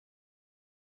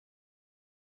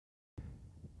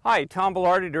Hi, Tom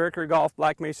Velarde, Director of Golf,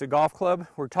 Black Mesa Golf Club.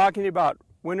 We're talking about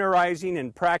winterizing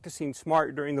and practicing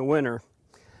smart during the winter.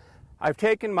 I've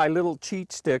taken my little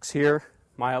cheat sticks here,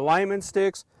 my alignment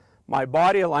sticks, my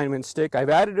body alignment stick. I've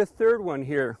added a third one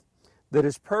here that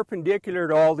is perpendicular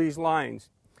to all these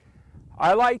lines.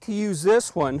 I like to use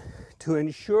this one to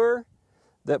ensure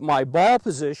that my ball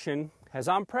position, as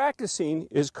I'm practicing,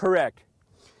 is correct.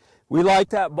 We like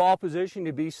that ball position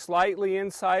to be slightly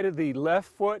inside of the left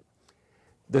foot.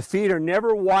 The feet are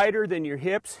never wider than your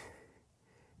hips.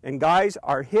 And guys,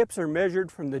 our hips are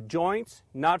measured from the joints,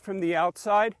 not from the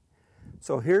outside.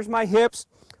 So here's my hips.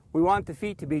 We want the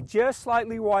feet to be just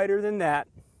slightly wider than that.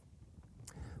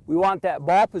 We want that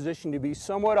ball position to be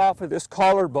somewhat off of this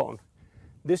collarbone.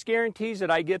 This guarantees that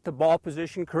I get the ball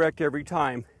position correct every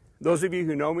time. Those of you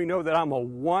who know me know that I'm a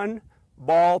one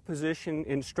ball position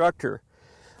instructor.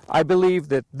 I believe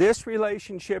that this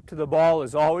relationship to the ball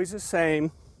is always the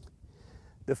same.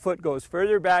 The foot goes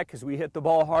further back as we hit the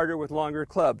ball harder with longer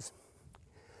clubs.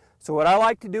 So what I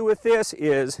like to do with this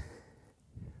is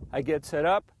I get set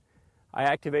up, I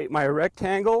activate my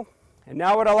rectangle, and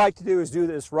now what I like to do is do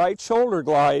this right shoulder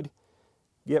glide,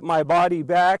 get my body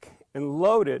back and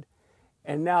loaded,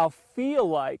 and now feel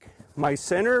like my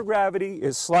center of gravity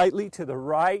is slightly to the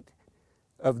right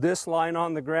of this line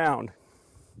on the ground.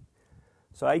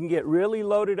 So I can get really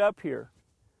loaded up here.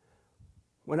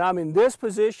 When I'm in this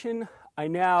position, I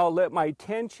now let my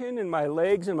tension in my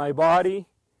legs and my body,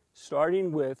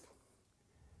 starting with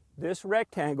this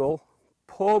rectangle,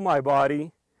 pull my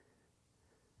body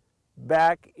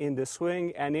back into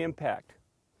swing and impact.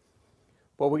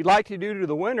 What we'd like to do to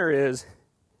the winner is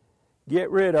get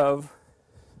rid of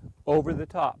over the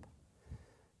top.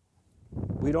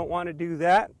 We don't want to do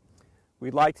that.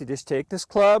 We'd like to just take this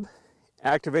club,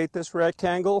 activate this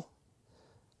rectangle,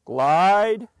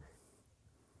 glide,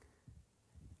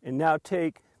 and now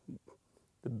take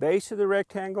the base of the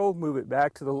rectangle, move it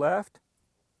back to the left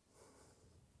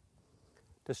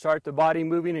to start the body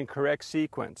moving in correct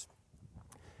sequence.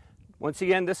 Once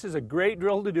again, this is a great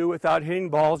drill to do without hitting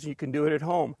balls. You can do it at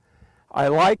home. I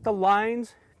like the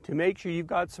lines to make sure you've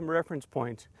got some reference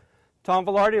points. Tom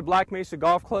Velarde of Black Mesa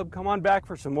Golf Club, come on back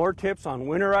for some more tips on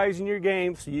winterizing your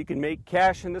game so you can make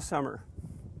cash in the summer.